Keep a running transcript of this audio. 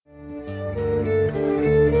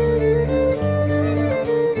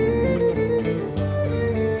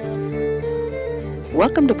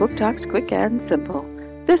Welcome to Book Talks Quick and Simple.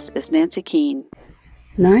 This is Nancy Keene.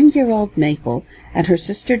 9-year-old Maple and her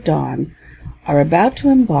sister Dawn are about to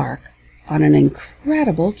embark on an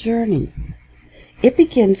incredible journey. It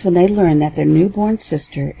begins when they learn that their newborn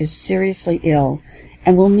sister is seriously ill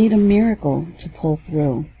and will need a miracle to pull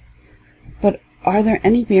through. But are there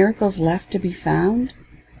any miracles left to be found?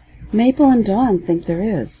 Maple and Dawn think there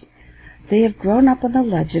is. They have grown up on the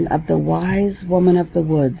legend of the wise woman of the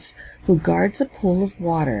woods who guards a pool of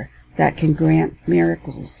water that can grant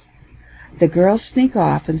miracles. The girls sneak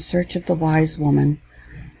off in search of the wise woman,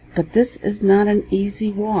 but this is not an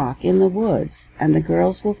easy walk in the woods, and the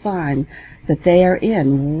girls will find that they are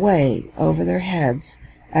in way over their heads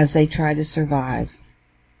as they try to survive.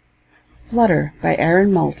 FLUTTER by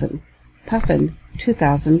Erin Moulton, Puffin,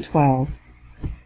 2012.